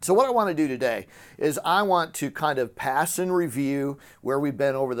So what I want to do today is I want to kind of pass and review where we've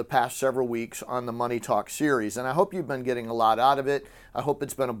been over the past several weeks on the Money Talk series. And I hope you've been getting a lot out of it. I hope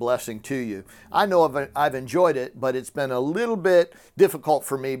it's been a blessing to you. I know I've enjoyed it, but it's been a little bit difficult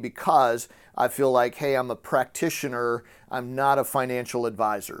for me because I feel like, hey, I'm a practitioner. I'm not a financial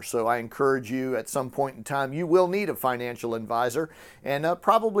advisor. So I encourage you at some point in time, you will need a financial advisor, and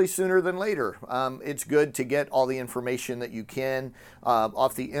probably sooner than later. It's good to get all the information that you can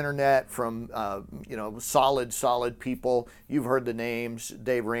off the internet from solid people. You've heard the names,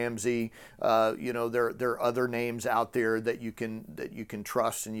 Dave Ramsey. There are other names out there that you can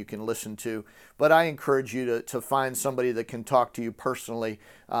trust and you can listen to. But I encourage you to find somebody that can talk to you personally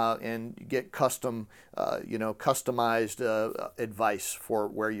and get customized advice for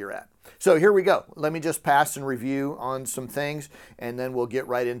where you're at. So here we go. Let me just pass and review on some things, and then we'll get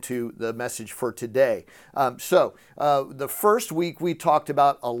right into the message for today. The first week we talked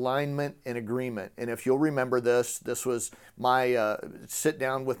about alignment and agreement. And if you'll remember this was my sit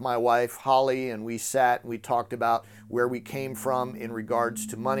down with my wife, Holly, and we sat and we talked about where we came from in regards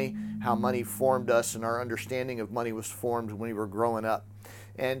to money, how money formed us, and our understanding of money was formed when we were growing up.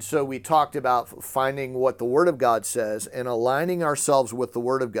 And so we talked about finding what the Word of God says and aligning ourselves with the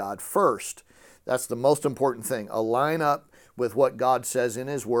Word of God first. That's the most important thing. Align up with what God says in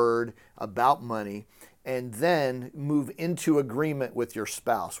His Word about money, and then move into agreement with your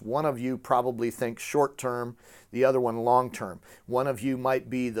spouse. One of you probably thinks short term, the other one long term. One of you might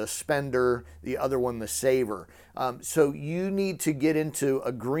be the spender, the other one the saver. So you need to get into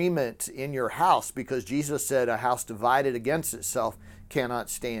agreement in your house, because Jesus said a house divided against itself cannot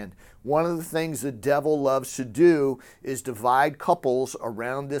stand. One of the things the devil loves to do is divide couples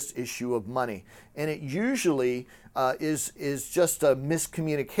around this issue of money. And it usually is just a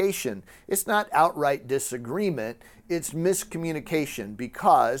miscommunication. It's not outright disagreement, it's miscommunication,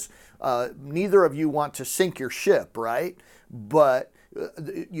 because neither of you want to sink your ship, right? But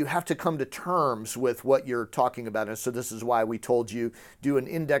you have to come to terms with what you're talking about. And so this is why we told you, do an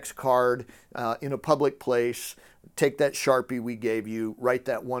index card in a public place, take that Sharpie we gave you, write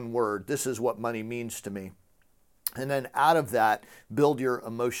that one word. This is what money means to me. And then out of that, build your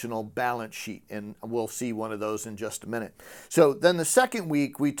emotional balance sheet. And we'll see one of those in just a minute. So then the second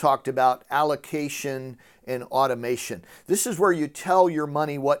week, we talked about allocation and automation. This is where you tell your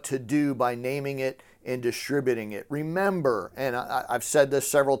money what to do by naming it and distributing it. Remember, and I've said this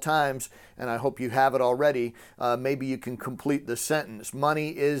several times, and I hope you have it already. Maybe you can complete the sentence. Money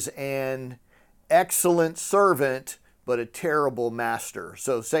is an excellent servant, but a terrible master.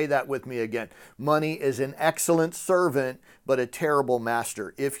 So say that with me again. Money is an excellent servant, but a terrible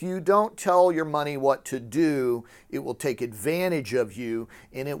master. If you don't tell your money what to do, it will take advantage of you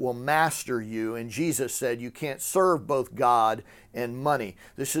and it will master you. And Jesus said you can't serve both God and money.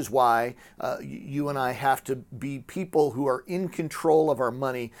 This is why you and I have to be people who are in control of our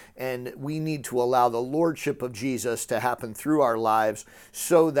money, and we need to allow the lordship of Jesus to happen through our lives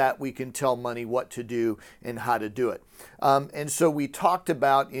so that we can tell money what to do and how to do it. And so we talked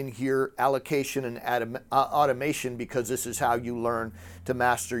about in here allocation and automation, because this is how you learn to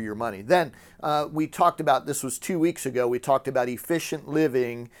master your money. Then we talked about, this was 2 weeks ago, we talked about efficient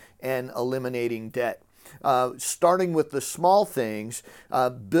living and eliminating debt. Starting with the small things,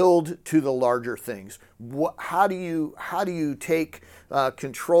 build to the larger things. How do you take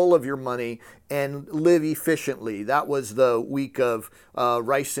control of your money and live efficiently? That was the week of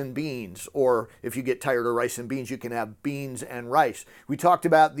rice and beans, or if you get tired of rice and beans, you can have beans and rice. We talked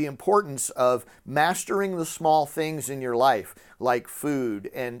about the importance of mastering the small things in your life, like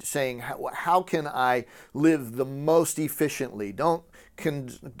food, and saying, how can I live the most efficiently? Don't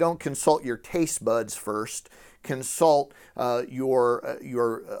consult your taste buds first. Consult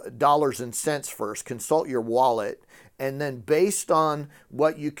your dollars and cents first. Consult your wallet, and then based on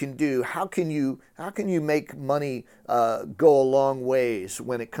what you can do, how can you make money go a long ways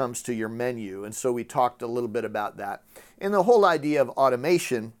when it comes to your menu? And so we talked a little bit about that. And the whole idea of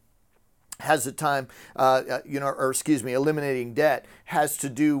automation has a time, eliminating debt has to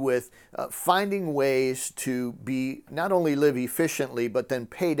do with finding ways to not only live efficiently, but then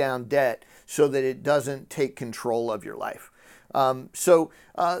pay down debt so that it doesn't take control of your life. So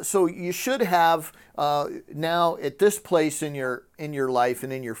you should have now at this place in your life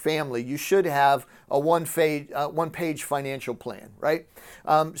and in your family, you should have a one-page financial plan, right?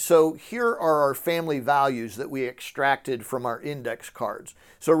 So here are our family values that we extracted from our index cards.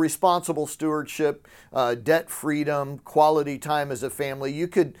 So responsible stewardship, debt freedom, quality time as a family. You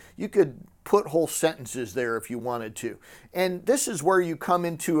could put whole sentences there if you wanted to. And this is where you come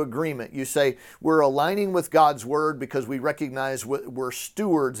into agreement. You say, we're aligning with God's word because we recognize we're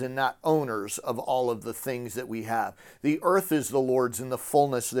stewards and not owners of all of the things that we have. The earth is the Lord's and the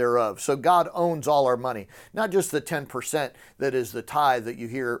fullness thereof. So God owns all our money, not just the 10% that is the tithe that you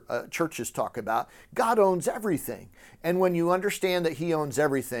hear churches talk about. God owns everything. And when you understand that He owns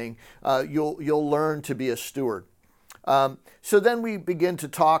everything, you'll learn to be a steward. So then we begin to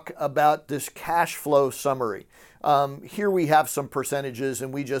talk about this cash flow summary. Here we have some percentages,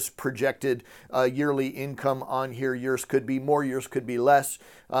 and we just projected yearly income on here. Yours could be more, yours could be less,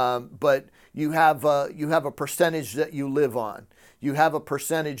 but you have a percentage that you live on. You have a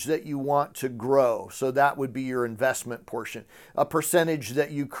percentage that you want to grow, so that would be your investment portion. A percentage that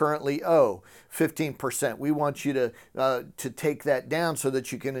you currently owe, 15%. We want you to take that down so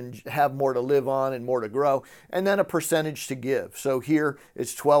that you can have more to live on and more to grow, and then a percentage to give. So here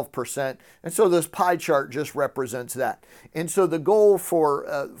it's 12%, and so this pie chart just represents that. And so the goal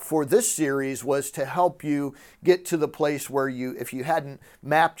for this series was to help you get to the place where you, if you hadn't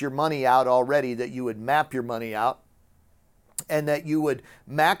mapped your money out already, that you would map your money out, and that you would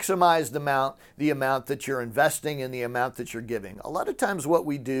maximize the amount that you're investing and the amount that you're giving. A lot of times what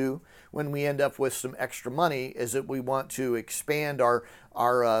we do when we end up with some extra money is that we want to expand our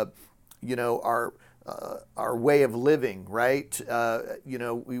way of living, right?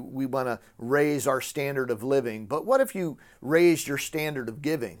 We want to raise our standard of living. But what if you raised your standard of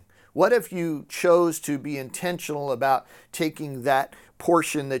giving? What if you chose to be intentional about taking that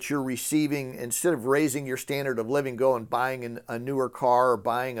portion that you're receiving, instead of raising your standard of living, go and buying a newer car or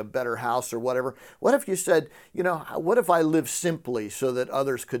buying a better house or whatever? What if you said, what if I live simply so that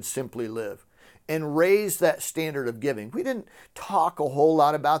others could simply live? And raise that standard of giving. We didn't talk a whole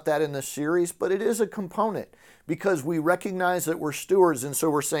lot about that in this series, but it is a component because we recognize that we're stewards. And so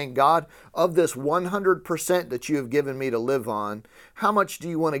we're saying, God, of this 100% that you have given me to live on, how much do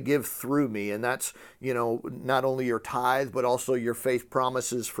you want to give through me? And that's, not only your tithe, but also your faith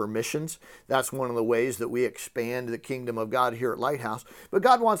promises for missions. That's one of the ways that we expand the kingdom of God here at Lighthouse. But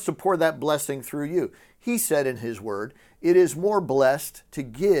God wants to pour that blessing through you. He said in His word, it is more blessed to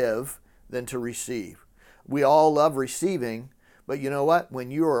give than to receive. We all love receiving, but you know what?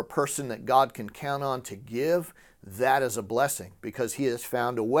 When you are a person that God can count on to give, that is a blessing because He has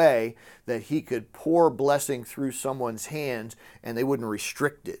found a way that He could pour blessing through someone's hands and they wouldn't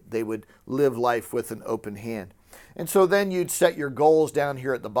restrict it. They would live life with an open hand. And so then you'd set your goals down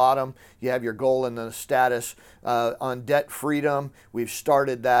here at the bottom. You have your goal and the status on debt freedom. We've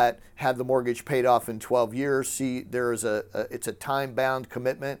started that, had the mortgage paid off in 12 years. See, it's a time-bound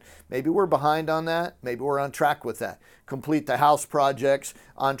commitment. Maybe we're behind on that. Maybe we're on track with that. Complete the house projects,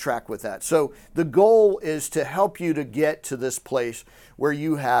 on track with that. So the goal is to help you to get to this place where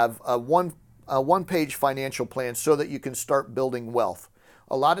you have a one-page financial plan so that you can start building wealth.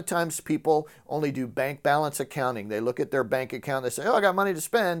 A lot of times people only do bank balance accounting. They look at their bank account, they say, I got money to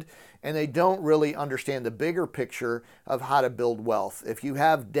spend, and they don't really understand the bigger picture of how to build wealth. If you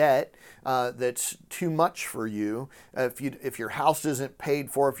have debt that's too much for you, if your house isn't paid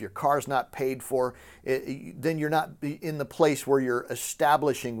for, if your car's not paid for, then you're not in the place where you're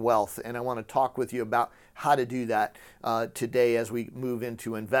establishing wealth. And I want to talk with you about how to do that today as we move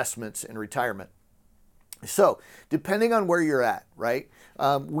into investments and retirement. So, depending on where you're at, right,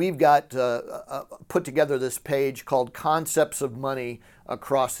 we've got put together this page called Concepts of Money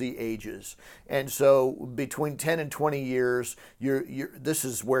Across the Ages. And so between 10 and 20 years, this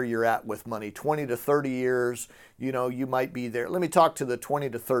is where you're at with money. 20 to 30 years, you might be there. Let me talk to the 20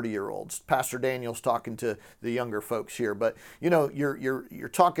 to 30-year-olds. Pastor Daniel's talking to the younger folks here. But, you're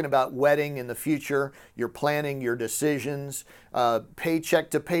talking about wedding in the future. You're planning your decisions. Paycheck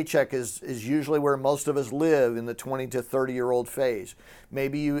to paycheck is usually where most of us live in the 20 to 30-year-old phase.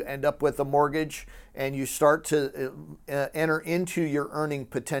 Maybe you end up with a mortgage and you start to enter into your earning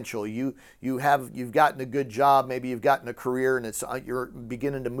potential. You've gotten a good job, maybe you've gotten a career, and you're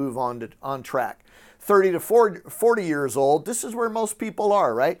beginning to move on track. 30 to 40 years old, this is where most people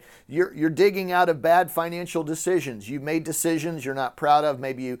are, right? You're digging out of bad financial decisions. You've made decisions you're not proud of.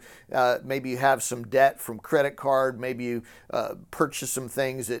 Maybe you have some debt from credit card. Maybe you purchased some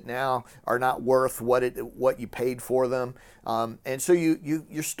things that now are not worth what you paid for them. And so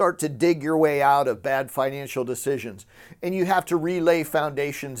you start to dig your way out of bad financial decisions. And you have to relay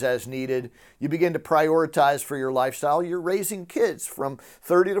foundations as needed. You begin to prioritize for your lifestyle. You're raising kids from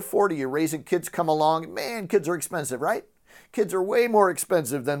 30 to 40. You're raising kids come along. Man, kids are expensive, right? Kids are way more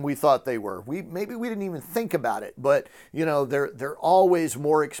expensive than we thought they were. Maybe we didn't even think about it, but there are always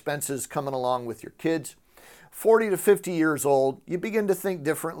more expenses coming along with your kids. 40 to 50 years old, you begin to think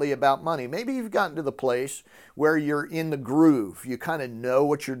differently about money. Maybe you've gotten to the place where you're in the groove. You kind of know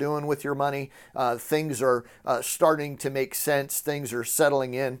what you're doing with your money. Things are starting to make sense. Things are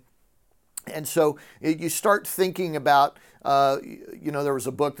settling in. And so you start thinking about, there was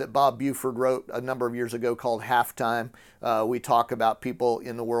a book that Bob Buford wrote a number of years ago called Halftime. We talk about people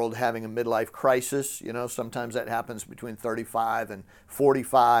in the world having a midlife crisis. Sometimes that happens between 35 and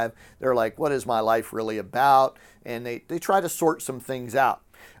 45. They're like, what is my life really about? And they try to sort some things out.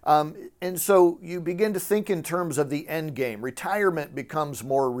 And so you begin to think in terms of the end game. Retirement becomes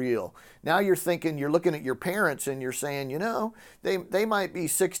more real. Now you're looking at your parents and you're saying, they might be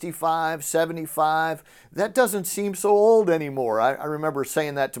 65, 75. That doesn't seem so old anymore. I remember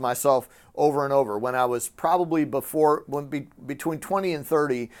saying that to myself over and over. When I was probably between 20 and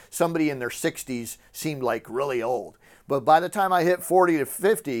 30, somebody in their 60s seemed like really old. But by the time I hit 40 to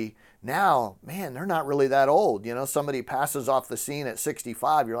 50, now, man, they're not really that old. Somebody passes off the scene at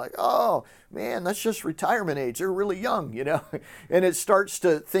 65. You're like, oh, man, that's just retirement age. They're really young, And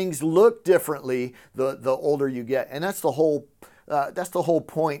things look differently the older you get. And that's the whole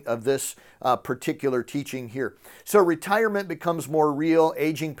point of this particular teaching here. So retirement becomes more real.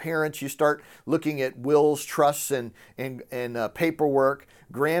 Aging parents, you start looking at wills, trusts, and paperwork.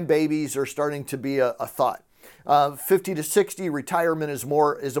 Grandbabies are starting to be a thought. 50 to 60, retirement is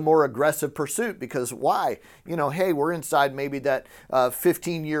a more aggressive pursuit because why? Hey, we're inside maybe that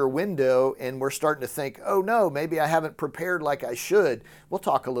 15-year window and we're starting to think, oh no, maybe I haven't prepared like I should. We'll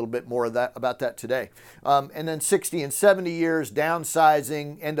talk a little bit more about that today. And then 60 and 70 years,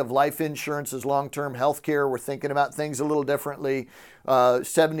 downsizing, end of life insurance is long-term health care. We're thinking about things a little differently.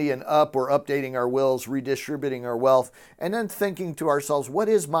 70 and up, we're updating our wills, redistributing our wealth, and then thinking to ourselves, what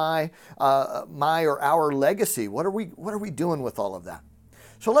is my or our legacy? What are we doing with all of that?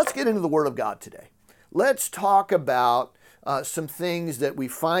 So let's get into the Word of God today. Let's talk about some things that we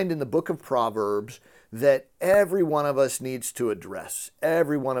find in the book of Proverbs that every one of us needs to address.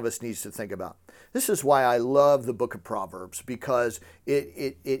 Every one of us needs to think about. This is why I love the book of Proverbs, because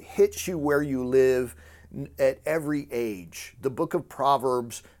it hits you where you live at every age. The book of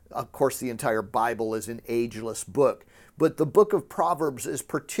Proverbs, of course, the entire Bible is an ageless book, but the book of Proverbs is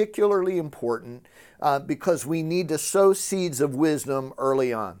particularly important because we need to sow seeds of wisdom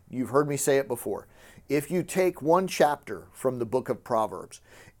early on. You've heard me say it before. If you take one chapter from the book of Proverbs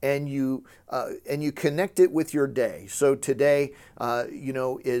and you connect it with your day. So today,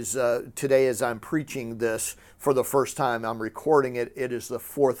 today as I'm preaching this for the first time, I'm recording it. It is the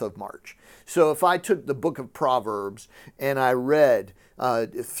 4th of March. So if I took the book of Proverbs and I read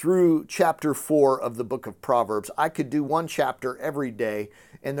through chapter 4 of the book of Proverbs, I could do one chapter every day,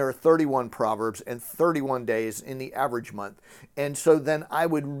 and there are 31 Proverbs and 31 days in the average month. And so then I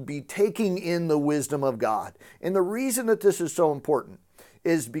would be taking in the wisdom of God. And the reason that this is so important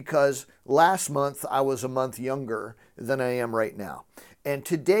is because last month I was a month younger than I am right now. And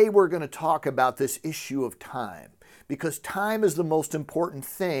today we're going to talk about this issue of time, because time is the most important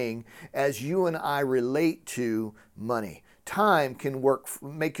thing as you and I relate to money. Time can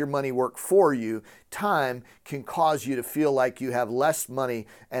make your money work for you. Time can cause you to feel like you have less money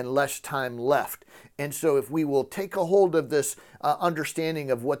and less time left. And so if we will take a hold of this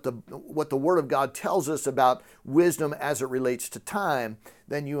understanding of what the Word of God tells us about wisdom as it relates to time,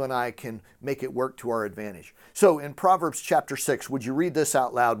 then you and I can make it work to our advantage. So in Proverbs chapter 6, would you read this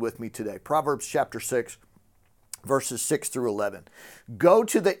out loud with me today? Proverbs chapter 6, verses 6 through 11. Go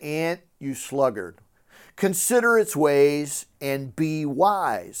to the ant, you sluggard. Consider its ways and be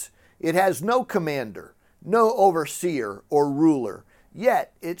wise. It has no commander, no overseer or ruler,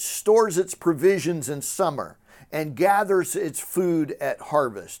 yet it stores its provisions in summer and gathers its food at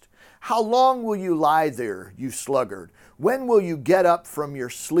harvest. How long will you lie there, you sluggard? When will you get up from your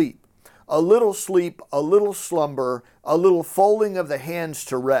sleep? A little sleep, a little slumber, a little folding of the hands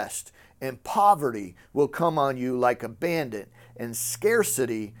to rest, and poverty will come on you like a bandit, and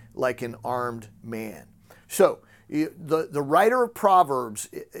scarcity like an armed man. So the writer of Proverbs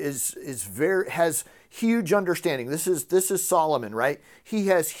has huge understanding. This is Solomon, right? He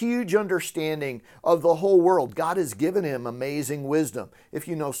has huge understanding of the whole world. God has given him amazing wisdom. If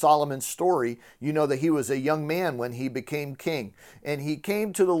you know Solomon's story, you know that he was a young man when he became king. And he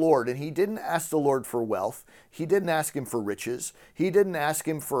came to the Lord, and he didn't ask the Lord for wealth. He didn't ask him for riches. He didn't ask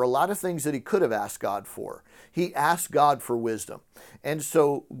him for a lot of things that he could have asked God for. He asked God for wisdom. And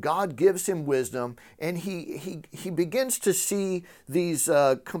so God gives him wisdom, and he begins to see these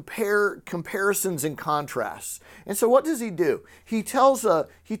comparisons and contrasts. And so what does he do? He tells a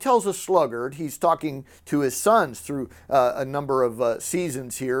sluggard, he's talking to his sons through a number of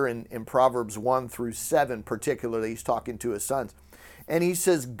seasons here in Proverbs 1 through 7 particularly, he's talking to his sons. And he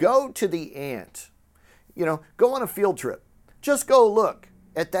says, go to the ant. Go on a field trip. Just go look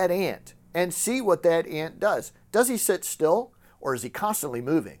at that ant and see what that ant does. Does he sit still, or is he constantly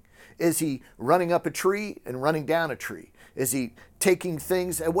moving? Is he running up a tree and running down a tree? Is he taking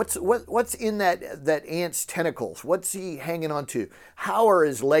things? And what's in that ant's tentacles? What's he hanging on to? How are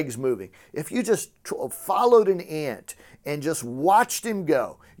his legs moving? If you just followed an ant and just watched him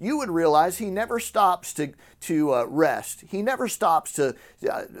go, you would realize he never stops to rest. He never stops to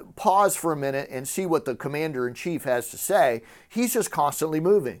pause for a minute and see what the commander-in-chief has to say. He's just constantly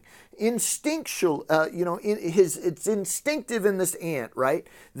moving. Instinctual, it's instinctive in this ant, right?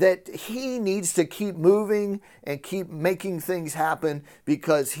 That he needs to keep moving and keep making things happen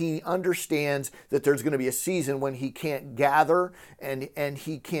because he understands that there's going to be a season when he can't gather and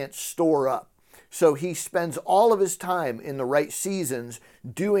he can't store up. So he spends all of his time in the right seasons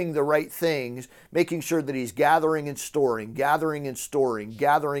doing the right things, making sure that he's gathering and storing, gathering and storing,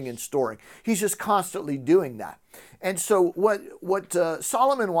 gathering and storing. He's just constantly doing that. And so what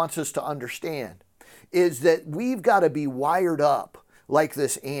Solomon wants us to understand is that we've got to be wired up like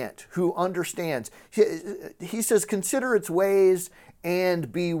this ant who understands. He says, consider its ways and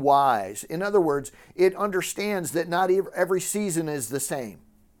be wise. In other words, it understands that not every season is the same.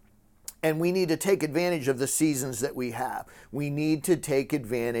 And we need to take advantage of the seasons that we have. We need to take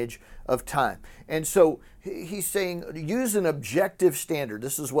advantage of time. And so he's saying, use an objective standard.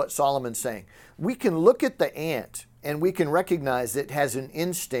 This is what Solomon's saying. We can look at the ant and we can recognize it has an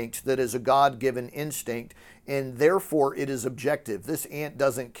instinct that is a God-given instinct, and therefore it is objective. This ant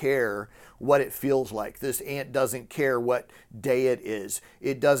doesn't care what it feels like. This ant doesn't care what day it is.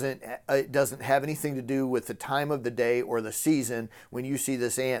 It doesn't have anything to do with the time of the day or the season. When you see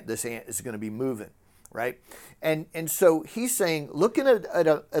this ant is going to be moving, right? And so he's saying, look at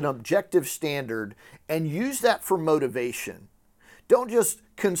an objective standard and use that for motivation. Don't just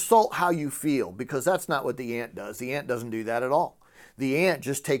consult how you feel, because that's not what the ant does. The ant doesn't do that at all. The ant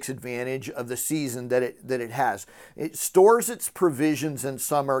just takes advantage of the season that it has. It stores its provisions in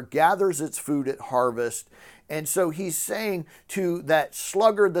summer, gathers its food at harvest. And so he's saying to that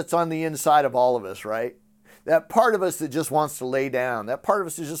sluggard that's on the inside of all of us, right? That part of us that just wants to lay down, that part of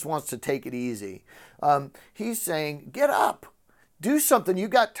us that just wants to take it easy. He's saying, get up. Do something. You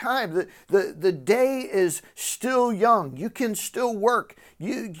got time. The day is still young. You can still work.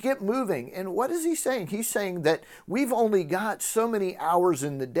 You get moving. And what is he saying? He's saying that we've only got so many hours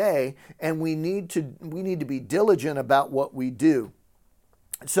in the day, and we need to be diligent about what we do.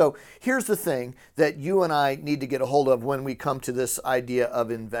 So here's the thing that you and I need to get a hold of when we come to this idea of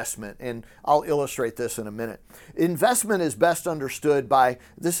investment. And I'll illustrate this in a minute. Investment is best understood by,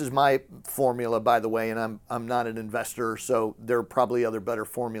 this is my formula, by the way, and I'm not an investor, so there are probably other better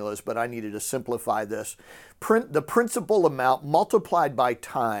formulas, but I needed to simplify this. The principal amount multiplied by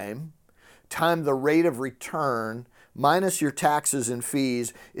time the rate of return, minus your taxes and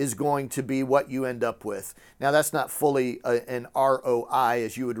fees, is going to be what you end up with. Now, that's not fully an ROI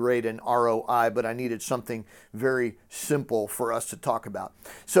as you would rate an ROI, but I needed something very simple for us to talk about.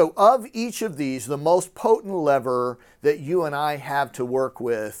 So of each of these, the most potent lever that you and I have to work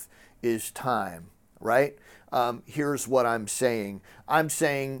with is time, right? Here's what I'm saying. I'm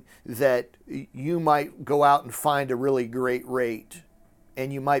saying that you might go out and find a really great rate,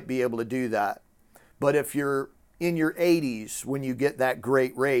 and you might be able to do that. But if you're in your 80s, when you get that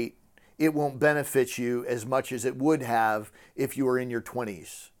great rate, it won't benefit you as much as it would have if you were in your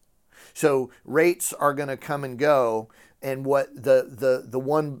 20s. So rates are going to come and go, and what the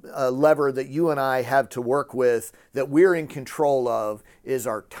one lever that you and I have to work with that we're in control of is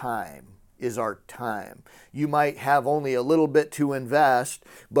our time. You might have only a little bit to invest,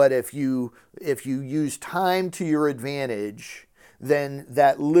 but if you use time to your advantage, then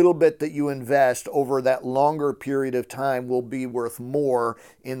that little bit that you invest over that longer period of time will be worth more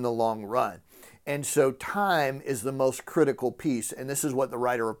in the long run. And so time is the most critical piece. And this is what the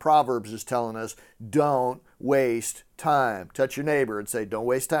writer of Proverbs is telling us. Don't waste time. Touch your neighbor and say, don't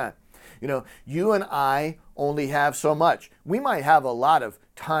waste time. You and I only have so much. We might have a lot of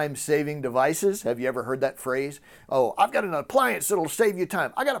time-saving devices. Have you ever heard that phrase? Oh, I've got an appliance that'll save you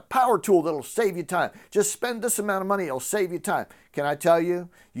time. I got a power tool that'll save you time. Just spend this amount of money, it'll save you time. Can I tell you,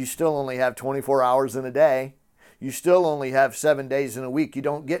 you still only have 24 hours in a day. You still only have 7 days in a week. You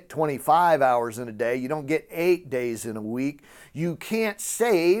don't get 25 hours in a day. You don't get 8 days in a week. You can't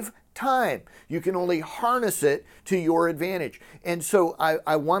save time. You can only harness it to your advantage. And so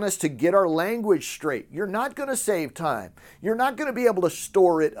I want us to get our language straight. You're not going to save time. You're not going to be able to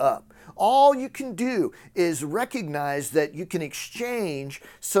store it up. All you can do is recognize that you can exchange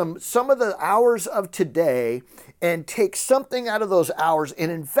some of the hours of today and take something out of those hours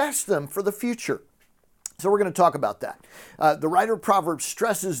and invest them for the future. So we're going to talk about that. The writer of Proverbs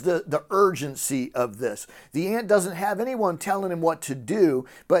stresses the urgency of this. The ant doesn't have anyone telling him what to do,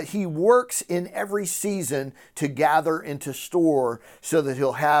 but he works in every season to gather and to store so that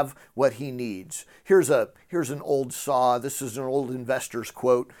he'll have what he needs. Here's an old saw. This is an old investor's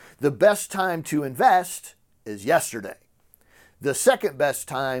quote. The best time to invest is yesterday. The second best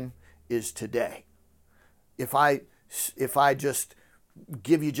time is today. If I just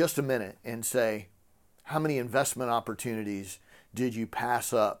give you just a minute and say, how many investment opportunities did you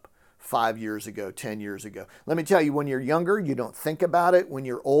pass up 5 years ago, 10 years ago? Let me tell you, when you're younger, you don't think about it. When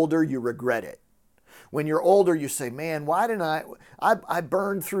you're older, you regret it. When you're older, you say, man, why didn't I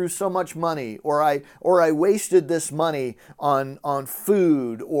burned through so much money, or I wasted this money on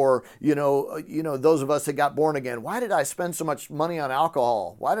food, or those of us that got born again, why did I spend so much money on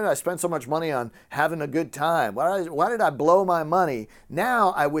alcohol? Why did I spend so much money on having a good time? Why did I blow my money?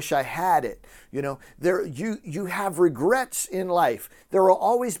 Now I wish I had it. You have regrets in life. There will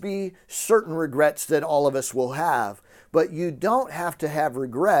always be certain regrets that all of us will have. But you don't have to have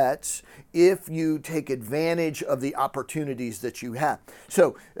regrets if you take advantage of the opportunities that you have.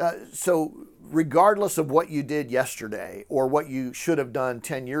 So regardless of what you did yesterday or what you should have done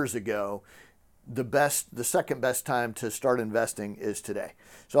 10 years ago, the second best time to start investing is today.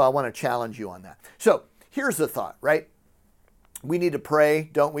 So I want to challenge you on that. So here's the thought, right? We need to pray,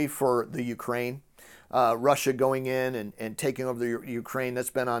 don't we, for the Ukraine? Russia going in and taking over the Ukraine. That's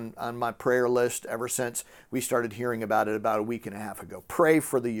been on my prayer list ever since we started hearing about it about a week and a half ago. Pray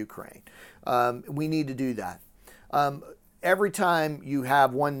for the Ukraine. We need to do that. Every time you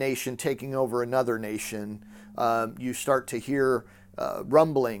have one nation taking over another nation, you start to hear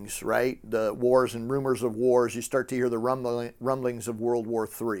rumblings, right? The wars and rumors of wars. You start to hear the rumblings of World War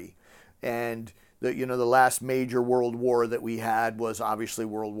III. And the last major world war that we had was obviously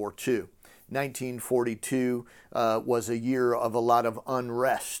World War II. 1942 was a year of a lot of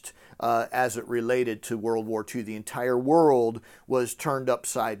unrest as it related to World War II. The entire world was turned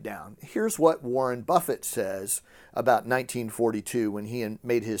upside down. Here's what Warren Buffett says about 1942 when he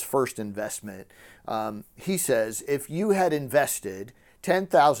made his first investment. He says, if you had invested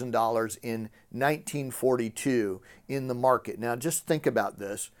 $10,000 in 1942 in the market, now just think about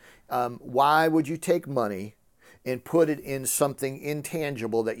this. Why would you take money and put it in something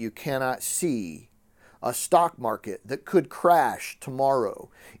intangible that you cannot see, a stock market that could crash tomorrow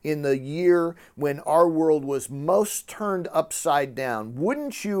in the year when our world was most turned upside down?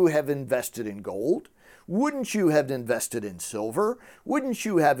 Wouldn't you have invested in gold? Wouldn't you have invested in silver? Wouldn't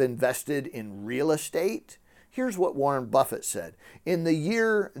you have invested in real estate? Here's what Warren Buffett said. In the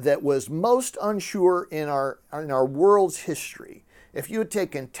year that was most unsure in our world's history, if you had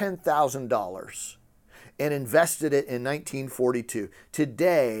taken $10,000 and invested it in 1942.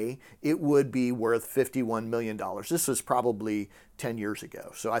 Today, it would be worth $51 million. This was probably 10 years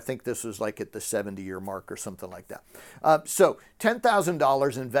ago. So I think this was like at the 70-year mark or something like that. So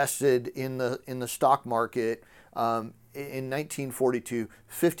 $10,000 invested in the stock market in 1942,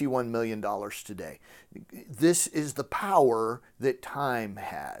 $51 million today. This is the power that time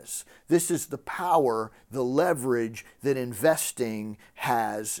has. This is the power, the leverage that investing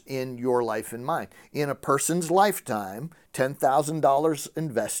has in your life and mine. In a person's lifetime, $10,000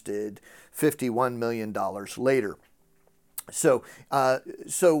 invested, $51 million later. So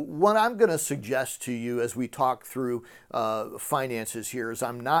what I'm going to suggest to you as we talk through finances here is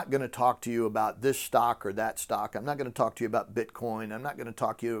I'm not going to talk to you about this stock or that stock. I'm not going to talk to you about Bitcoin. I'm not going to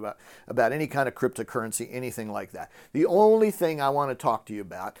talk to you about any kind of cryptocurrency, anything like that. The only thing I want to talk to you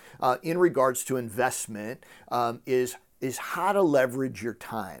about in regards to investment is how to leverage your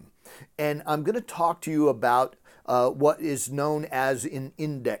time. And I'm going to talk to you about what is known as an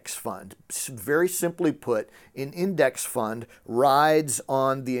index fund. Very simply put, an index fund rides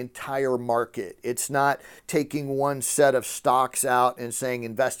on the entire market. It's not taking one set of stocks out and saying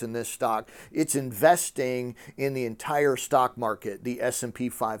invest in this stock. It's investing in the entire stock market, the S&P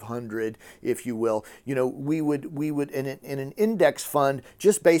 500, if you will. We would in an index fund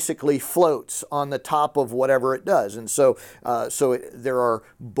just basically floats on the top of whatever it does. And so there are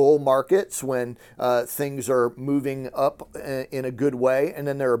bull markets when things are moving up in a good way, and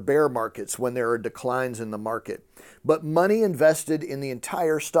then there are bear markets when there are declines in the market. But money invested in the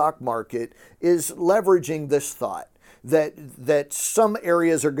entire stock market is leveraging this thought that some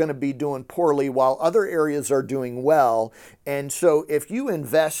areas are going to be doing poorly while other areas are doing well. And so if you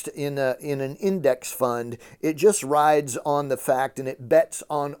invest in an index fund, it just rides on the fact, and it bets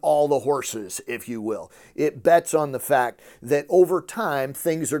on all the horses, if you will. It bets on the fact that over time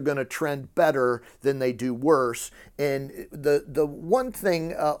things are going to trend better than they do worse. And the one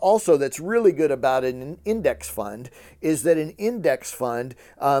thing also that's really good about an index fund is that an index fund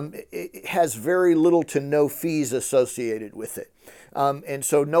it has very little to no fees associated with it. And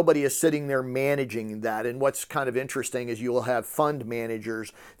so nobody is sitting there managing that. And what's kind of interesting is you will have fund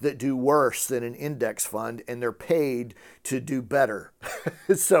managers that do worse than an index fund, and they're paid to do better.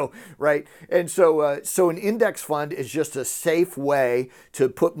 So, right. And so an index fund is just a safe way to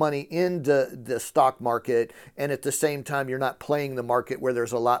put money into the stock market. And at the same time, you're not playing the market where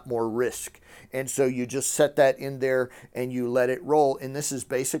there's a lot more risk. And so you just set that in there and you let it roll. And this is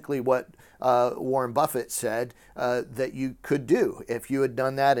basically what Warren Buffett said that you could do if you had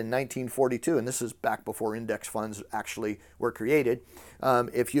done that in 1942. And this is back before index funds actually were created.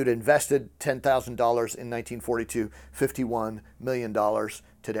 If you'd invested $10,000 in 1942, $51 million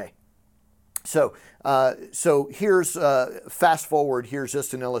today. So here's, fast forward, here's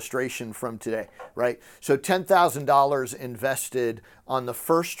just an illustration from today, right? So $10,000 invested on the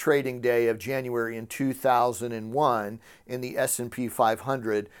first trading day of January in 2001 in the S&P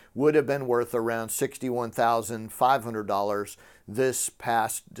 500 would have been worth around $61,500 this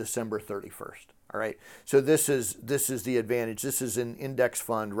past December 31st. All right, so this is the advantage. This is an index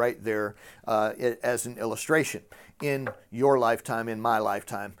fund right there as an illustration. In your lifetime, in my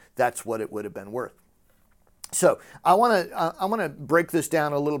lifetime, that's what it would have been worth. So I want to break this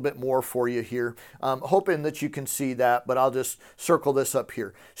down a little bit more for you here, hoping that you can see that, but I'll just circle this up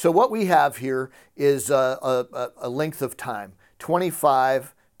here. So what we have here is a length of time,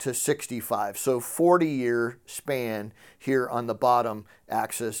 25 to 65. So 40-year span here on the bottom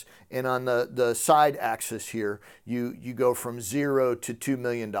axis, and on the side axis here, you go from $0 to $2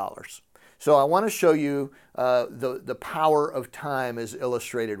 million. So I want to show you the power of time is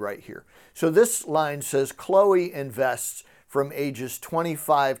illustrated right here. So this line says Chloe invests from ages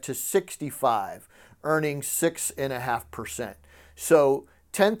 25 to 65, earning 6.5%. So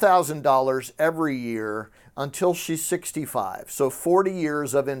 $10,000 every year until she's 65. So 40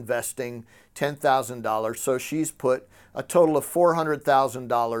 years of investing, $10,000. So she's put a total of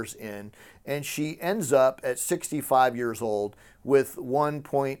 $400,000 in, and she ends up at 65 years old with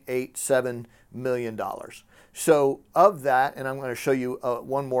 $1.87 million. So of that, and I'm going to show you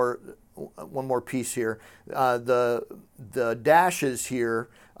one more piece here. The dashes here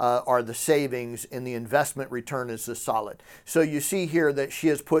are the savings, and the investment return is the solid. So you see here that she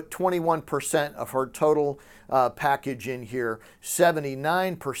has put 21% of her total package in here.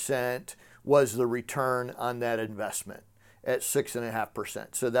 79% was the return on that investment at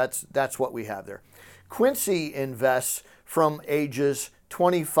 6.5%. So that's what we have there. Quincy invests from ages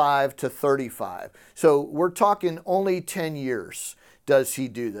 25 to 35. So we're talking only 10 years does he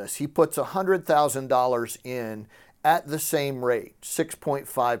do this. He puts $100,000 in at the same rate,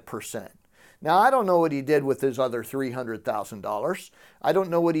 6.5%. Now, I don't know what he did with his other $300,000. I don't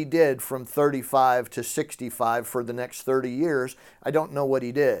know what he did from 35 to 65 for the next 30 years. I don't know what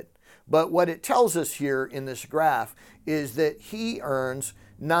he did. But what it tells us here in this graph is that he earns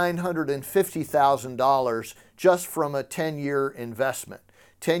 $950,000 just from a 10-year investment.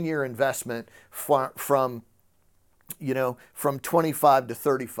 10-year investment from 25 to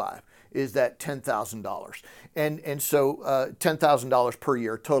 35 is that $10,000. And so $10,000 per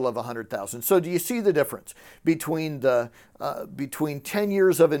year, total of $100,000. So do you see the difference between between 10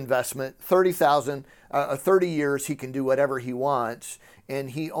 years of investment, 30 years he can do whatever he wants,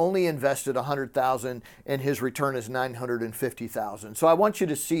 and he only invested $100,000 and his return is $950,000. So I want you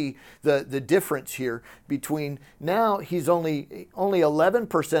to see the difference here between now he's only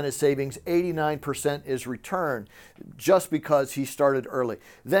 11% is savings, 89% is return, just because he started early.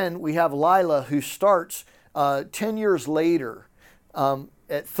 Then we have Lila, who starts 10 years later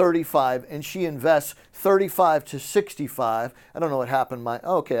at 35, and she invests 35 to 65. I don't know what happened.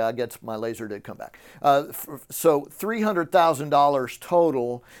 Okay, I guess my laser did come back. So $300,000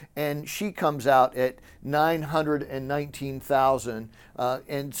 total, and she comes out at $919,000.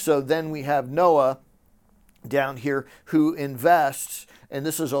 And so then we have Noah down here who invests, and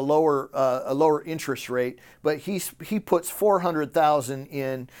this is a lower interest rate, but he puts $400,000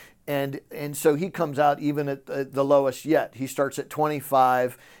 in And so he comes out even at the lowest yet. He starts at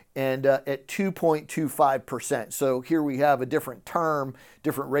 25 and at 2.25%. So here we have a different term,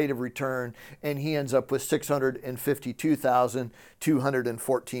 different rate of return, and he ends up with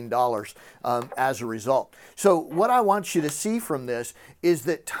 $652,214 as a result. So what I want you to see from this is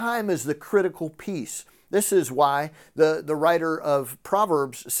that time is the critical piece. This is why the writer of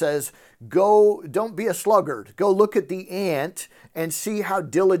Proverbs says, don't be a sluggard. Go look at the ant and see how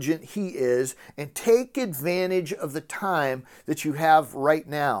diligent he is, and take advantage of the time that you have right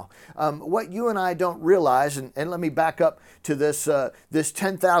now. What you and I don't realize, and let me back up to this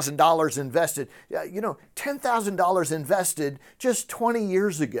 $10,000 invested. $10,000 invested just 20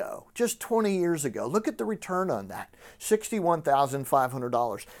 years ago. Just 20 years ago. Look at the return on that.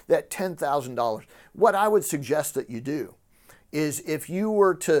 $61,500. That $10,000. What I would suggest that you do is, if you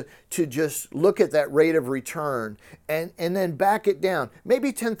were to just look at that rate of return and then back it down.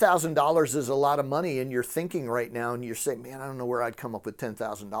 Maybe $10,000 is a lot of money and you're thinking right now, and you're saying, man, I don't know where I'd come up with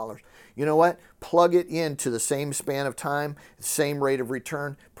 $10,000. You know what? Plug it into the same span of time, same rate of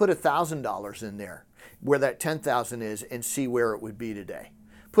return. Put $1,000 in there where that $10,000 is, and see where it would be today.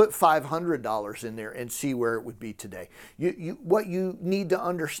 Put $500 in there and see where it would be today. What you need to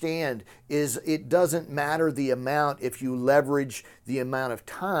understand is, it doesn't matter the amount. If you leverage the amount of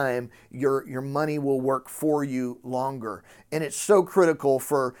time, your money will work for you longer. And it's so critical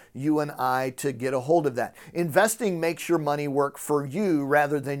for you and I to get a hold of that. Investing makes your money work for you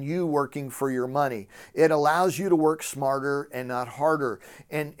rather than you working for your money. It allows you to work smarter and not harder.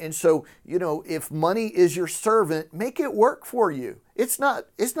 And so, if money is your servant, make it work for you. It's not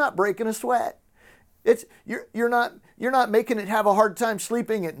breaking a sweat. You're not making it have a hard time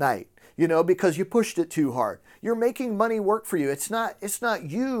sleeping at night, because you pushed it too hard. You're making money work for you. It's not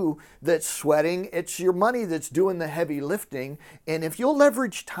you that's sweating. It's your money that's doing the heavy lifting. And if you'll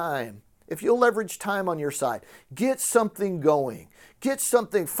leverage time on your side, get something going. Get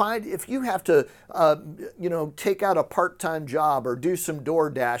something, if you have to, take out a part-time job or do some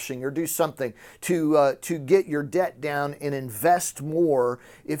door dashing or do something to get your debt down and invest more.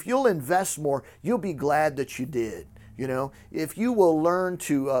 If you'll invest more, you'll be glad that you did. If you will learn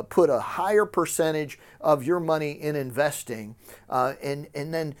to put a higher percentage of your money in investing, and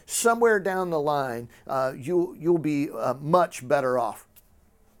then somewhere down the line, you'll be much better off.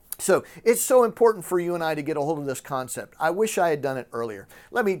 So it's so important for you and I to get a hold of this concept. I wish I had done it earlier.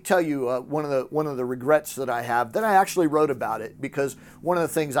 Let me tell you one of the regrets that I have, that I actually wrote about it, because one of the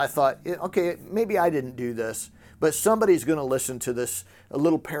things I thought, okay, maybe I didn't do this, but somebody's going to listen to this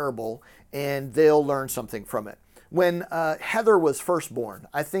little parable and they'll learn something from it. When Heather was first born,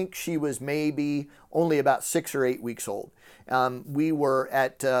 I think she was maybe only about 6 or 8 weeks old. We were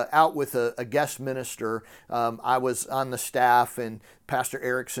out with a guest minister. I was on the staff, and Pastor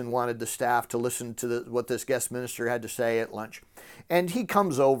Erickson wanted the staff to listen to what this guest minister had to say at lunch. And he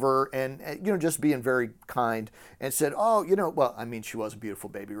comes over and, just being very kind, and said, she was a beautiful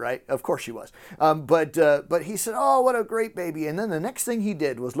baby, right? Of course she was. But he said, oh, what a great baby. And then the next thing he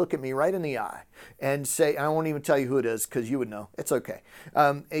did was look at me right in the eye and say, I won't even tell you who it is because you would know. It's okay.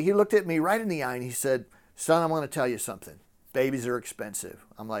 He looked at me right in the eye and he said, son, I want to tell you something. Babies are expensive.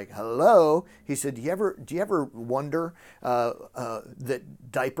 I'm like, hello? He said, do you ever wonder that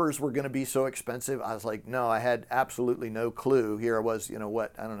diapers were going to be so expensive? I was like, no, I had absolutely no clue. Here I was, I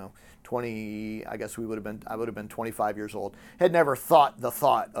don't know, 20, I guess I would have been 25 years old. Had never thought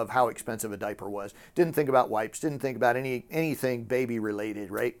of how expensive a diaper was. Didn't think about wipes, didn't think about anything baby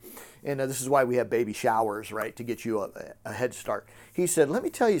related, right? And this is why we have baby showers, right? To get you a head start. He said, let me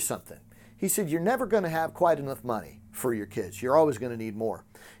tell you something. He said, you're never going to have quite enough money for your kids. You're always going to need more.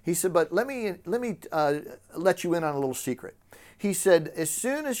 He said, but let me let you in on a little secret. He said, as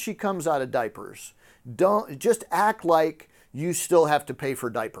soon as she comes out of diapers, don't just act like you still have to pay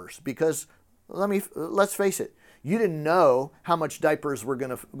for diapers, because let's face it, you didn't know how much diapers were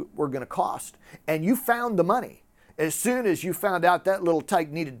going to cost, and you found the money. As soon as you found out that little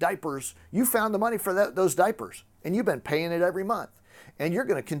tyke needed diapers, you found the money for those diapers, and you've been paying it every month. And you're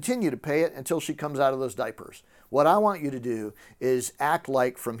going to continue to pay it until she comes out of those diapers. What I want you to do is act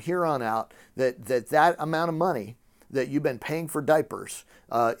like from here on out that amount of money that you've been paying for diapers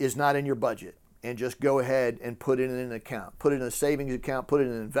is not in your budget. And just go ahead and put it in an account. Put it in a savings account, put it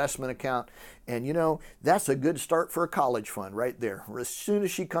in an investment account. And that's a good start for a college fund right there, as soon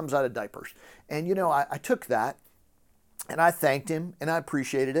as she comes out of diapers. And I took that and I thanked him and I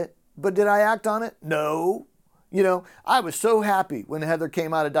appreciated it. But did I act on it? No. You know, I was so happy when Heather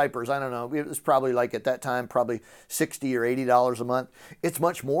came out of diapers. I don't know, it was probably like at that time, probably $60 or $80 a month. It's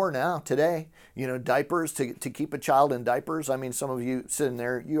much more now today. You know, diapers, to keep a child in diapers. I mean, some of you sitting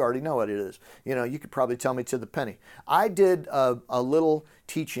there, you already know what it is. You know, you could probably tell me to the penny. I did a little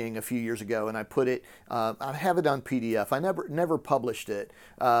teaching a few years ago, and I put it, I have it on PDF. I never published it,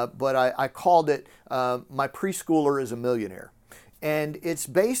 but I called it My Preschooler is a Millionaire. And it's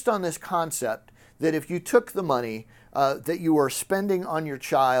based on this concept that if you took the money that you were spending on your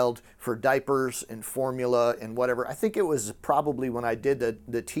child for diapers and formula and whatever, I think it was probably when I did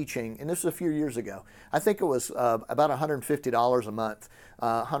the teaching, and this was a few years ago, I think it was about $150 a month,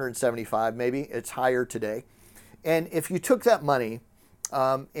 $175 maybe. It's higher today. And if you took that money,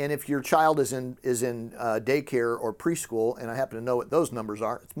 and if your child is in daycare or preschool, and I happen to know what those numbers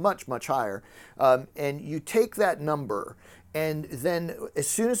are, it's much, much higher, and you take that number, and then as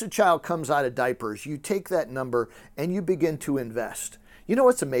soon as a child comes out of diapers, you take that number and you begin to invest. You know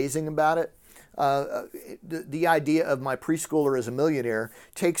what's amazing about it? The idea of My Preschooler is a Millionaire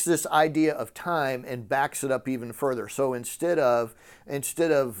takes this idea of time and backs it up even further. So instead of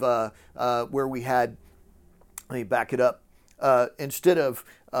where we had, let me back it up, instead of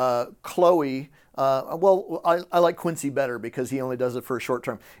Chloe, I like Quincy better because he only does it for a short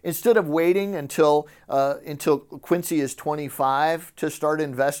term. Instead of waiting until Quincy is 25 to start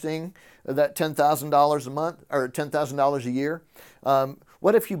investing that $10,000 a month or $10,000 a year,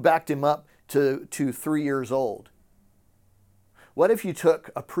 what if you backed him up to 3 years old? What if you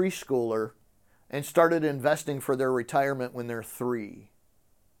took a preschooler and started investing for their retirement when they're 3?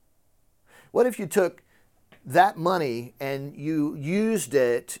 What if you took that money and you used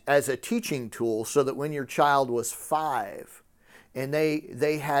it as a teaching tool so that when your child was 5 and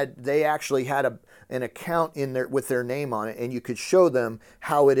they actually had an account in there with their name on it, and you could show them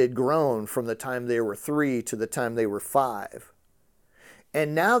how it had grown from the time they were 3 to the time they were 5.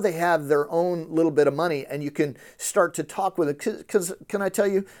 And now they have their own little bit of money, and you can start to talk with it. Because can I tell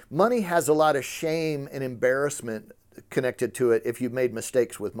you, money has a lot of shame and embarrassment connected to it if you've made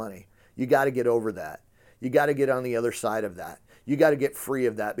mistakes with money. You got to get over that. You got to get on the other side of that. You got to get free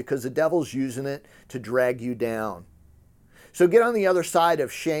of that because the devil's using it to drag you down. So get on the other side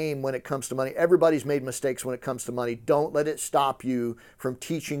of shame when it comes to money. Everybody's made mistakes when it comes to money. Don't let it stop you from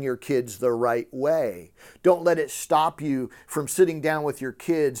teaching your kids the right way. Don't let it stop you from sitting down with your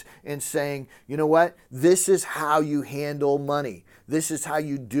kids and saying, you know what? This is how you handle money. This is how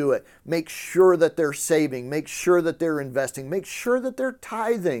you do it. Make sure that they're saving. Make sure that they're investing. Make sure that they're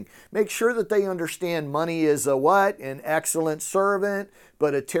tithing. Make sure that they understand money is a what? An excellent servant,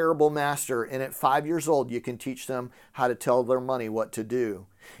 but a terrible master. And at 5 years old, you can teach them how to tell their money what to do.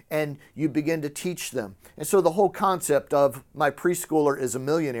 And you begin to teach them. And so the whole concept of My Preschooler is a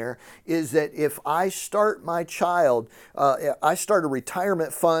Millionaire is that if I start my child, I start a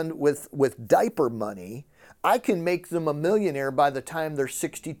retirement fund with diaper money, I can make them a millionaire by the time they're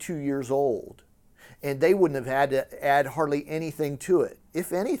 62 years old. And they wouldn't have had to add hardly anything to it,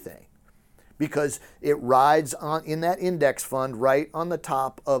 if anything, because it rides on in that index fund right on the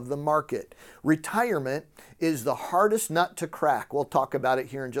top of the market. Retirement is the hardest nut to crack. We'll talk about it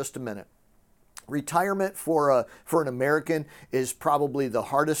here in just a minute. Retirement for an American is probably the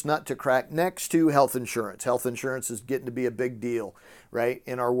hardest nut to crack next to health insurance. Health insurance is getting to be a big deal, right,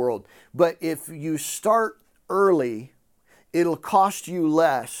 in our world. But if you start early, it'll cost you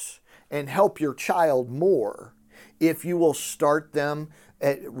less and help your child more if you will start them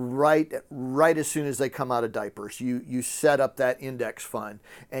right as soon as they come out of diapers. You set up that index fund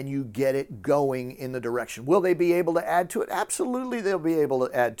and you get it going in the direction. Will they be able to add to it? Absolutely, they'll be able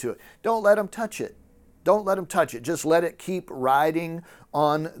to add to it. Don't let them touch it. Don't let them touch it. Just let it keep riding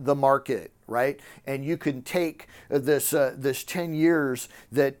on the market, right? And you can take this 10 years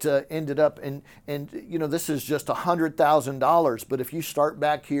that ended up and you know, this is just $100,000. But if you start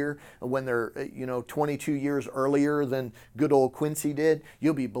back here when they're 22 years earlier than good old Quincy did,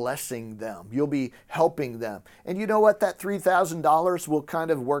 you'll be blessing them. You'll be helping them. And you know what that $3,000 will kind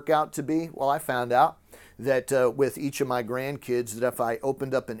of work out to be? Well, I found out that with each of my grandkids, that if I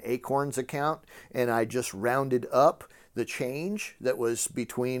opened up an Acorns account and I just rounded up the change that was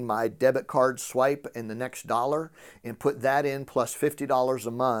between my debit card swipe and the next dollar and put that in plus $50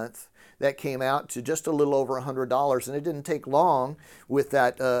 a month, that came out to just a little over $100. And it didn't take long with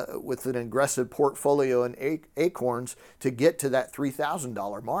that with an aggressive portfolio in Acorns to get to that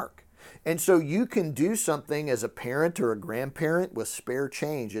 $3,000 mark. And so you can do something as a parent or a grandparent with spare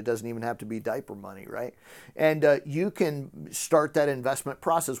change. It doesn't even have to be diaper money, right? And you can start that investment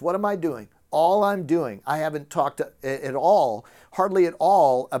process. What am I doing? All I'm doing, I haven't talked at all, hardly at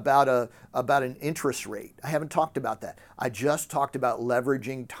all, about an interest rate. I haven't talked about that. I just talked about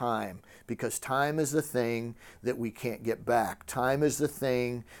leveraging time, because time is the thing that we can't get back. Time is the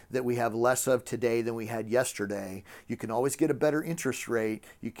thing that we have less of today than we had yesterday. You can always get a better interest rate.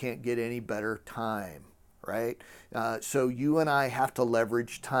 You can't get any better time, right? So you and I have to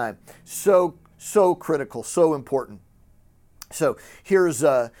leverage time. So critical, so important. So here's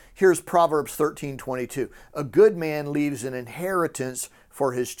Proverbs 13:22. A good man leaves an inheritance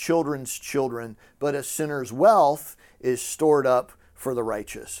for his children's children, but a sinner's wealth is stored up for the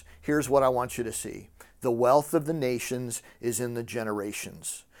righteous. Here's what I want you to see. The wealth of the nations is in the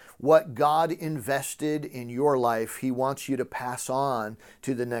generations. What God invested in your life, He wants you to pass on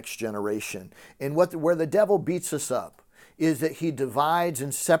to the next generation. And where the devil beats us up is that he divides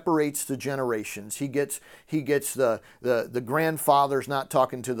and separates the generations. He gets the grandfathers not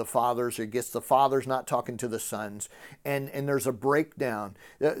talking to the fathers, or he gets the fathers not talking to the sons, and there's a breakdown.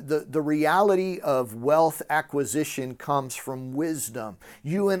 The reality of wealth acquisition comes from wisdom.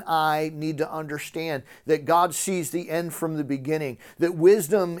 You and I need to understand that God sees the end from the beginning, that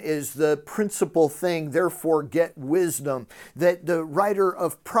wisdom is the principal thing, therefore get wisdom. That the writer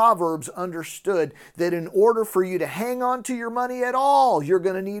of Proverbs understood that in order for you to hang on to your money at all, you're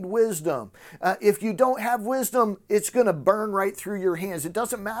going to need wisdom. If you don't have wisdom, it's going to burn right through your hands. It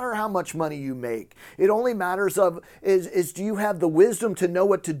doesn't matter how much money you make. It only matters is do you have the wisdom to know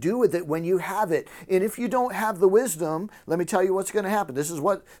what to do with it when you have it? And if you don't have the wisdom, let me tell you what's going to happen. This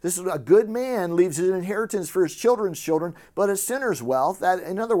is a good man leaves his inheritance for his children's children, but a sinner's wealth, that,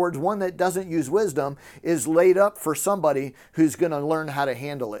 in other words, one that doesn't use wisdom, is laid up for somebody who's going to learn how to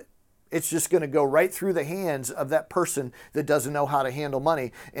handle it. It's just going to go right through the hands of that person that doesn't know how to handle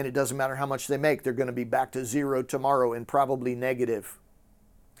money, and it doesn't matter how much they make. They're going to be back to zero tomorrow and probably negative.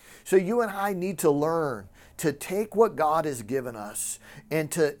 So you and I need to learn to take what God has given us and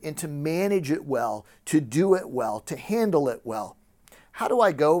to manage it well, to do it well, to handle it well. How do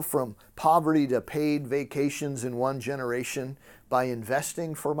I go from poverty to paid vacations in one generation? By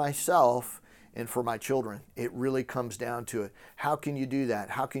investing for myself and for my children. It really comes down to it. How can you do that?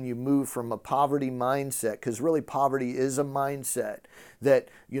 How can you move from a poverty mindset? Because really poverty is a mindset that,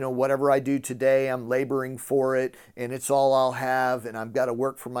 whatever I do today, I'm laboring for it and it's all I'll have and I've got to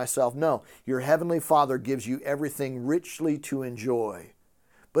work for myself. No, your Heavenly Father gives you everything richly to enjoy,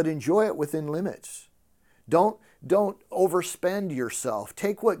 but enjoy it within limits. Don't overspend yourself.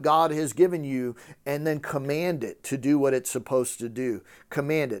 Take what God has given you and then command it to do what it's supposed to do.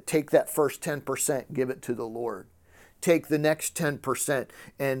 Command it. Take that first 10%, give it to the Lord. Take the next 10%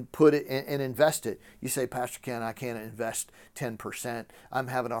 and put it and invest it. You say, Pastor Ken, I can't invest 10%. I'm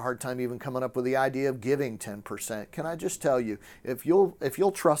having a hard time even coming up with the idea of giving 10%. Can I just tell you, if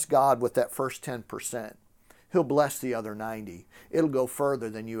you'll trust God with that first 10%, He'll bless the other 90. It'll go further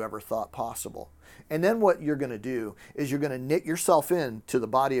than you ever thought possible. And then what you're going to do is you're going to knit yourself into the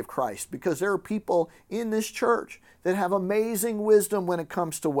body of Christ, because there are people in this church that have amazing wisdom when it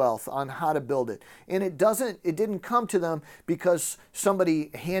comes to wealth on how to build it. And it didn't come to them because somebody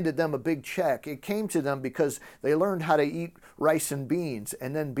handed them a big check. It came to them because they learned how to eat rice and beans,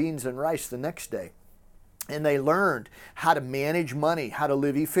 and then beans and rice the next day. And they learned how to manage money, how to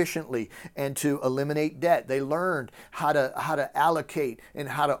live efficiently, and to eliminate debt. They learned how to allocate and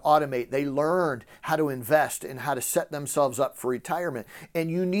how to automate. They learned how to invest and how to set themselves up for retirement. And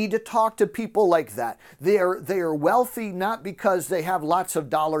you need to talk to people like that. They are wealthy not because they have lots of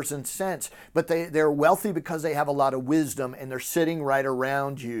dollars and cents, but they're wealthy because they have a lot of wisdom and they're sitting right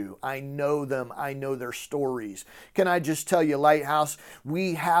around you. I know them. I know their stories. Can I just tell you, Lighthouse,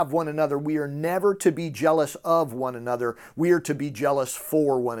 we have one another. We are never to be jealous of one another. We are to be jealous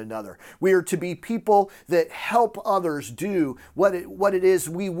for one another. We are to be people that help others do what it is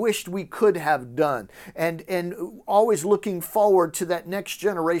we wished we could have done, and always looking forward to that next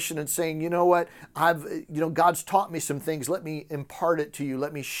generation and saying, you know what, God's taught me some things. Let me impart it to you.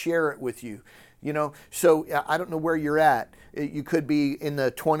 Let me share it with you. So I don't know where you're at. You could be in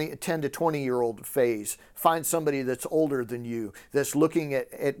the 10 to 20-year-old phase. Find somebody that's older than you, that's looking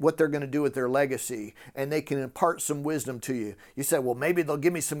at what they're going to do with their legacy, and they can impart some wisdom to you. You say, well, maybe they'll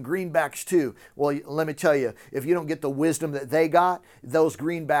give me some greenbacks too. Well, let me tell you, if you don't get the wisdom that they got, those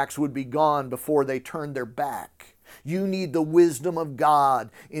greenbacks would be gone before they turned their back. You need the wisdom of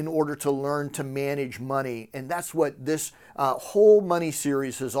God in order to learn to manage money. And that's what this whole money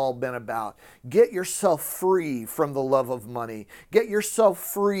series has all been about. Get yourself free from the love of money. Get yourself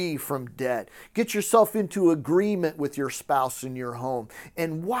free from debt. Get yourself into agreement with your spouse in your home.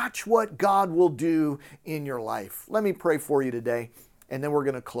 And watch what God will do in your life. Let me pray for you today. and then we're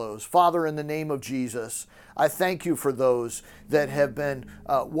going to close. Father, in the name of Jesus, I thank you for those that have been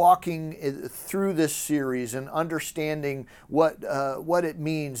walking through this series and understanding what it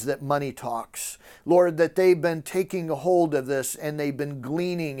means that money talks. Lord, that they've been taking a hold of this and they've been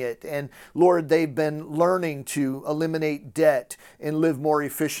gleaning it. And Lord, they've been learning to eliminate debt and live more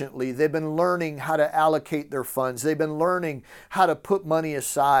efficiently. They've been learning how to allocate their funds. They've been learning how to put money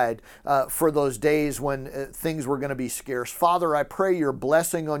aside for those days when things were going to be scarce. Father, I pray your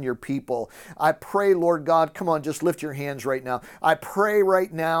blessing on your people. I pray, Lord God, come on, just lift your hands right now. I pray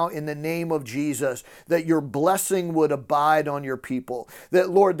right now in the name of Jesus that your blessing would abide on your people. That,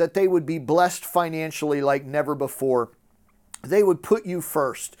 Lord, that they would be blessed financially like never before. They would put you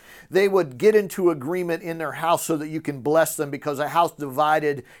first. They would get into agreement in their house so that you can bless them, because a house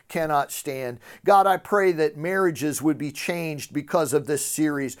divided cannot stand. God, I pray that marriages would be changed because of this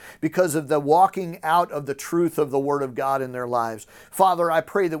series, because of the walking out of the truth of the Word of God in their lives. Father, I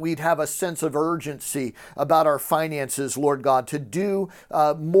pray that we'd have a sense of urgency about our finances, Lord God, to do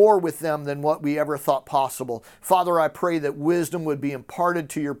more with them than what we ever thought possible. Father, I pray that wisdom would be imparted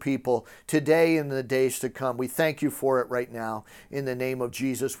to your people today and in the days to come. We thank you for it right now. In the name of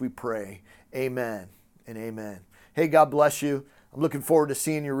Jesus, we pray. Amen and amen. Hey, God bless you. I'm looking forward to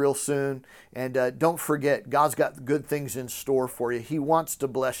seeing you real soon. And don't forget, God's got good things in store for you. He wants to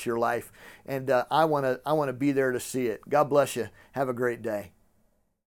bless your life. And I want to be there to see it. God bless you. Have a great day.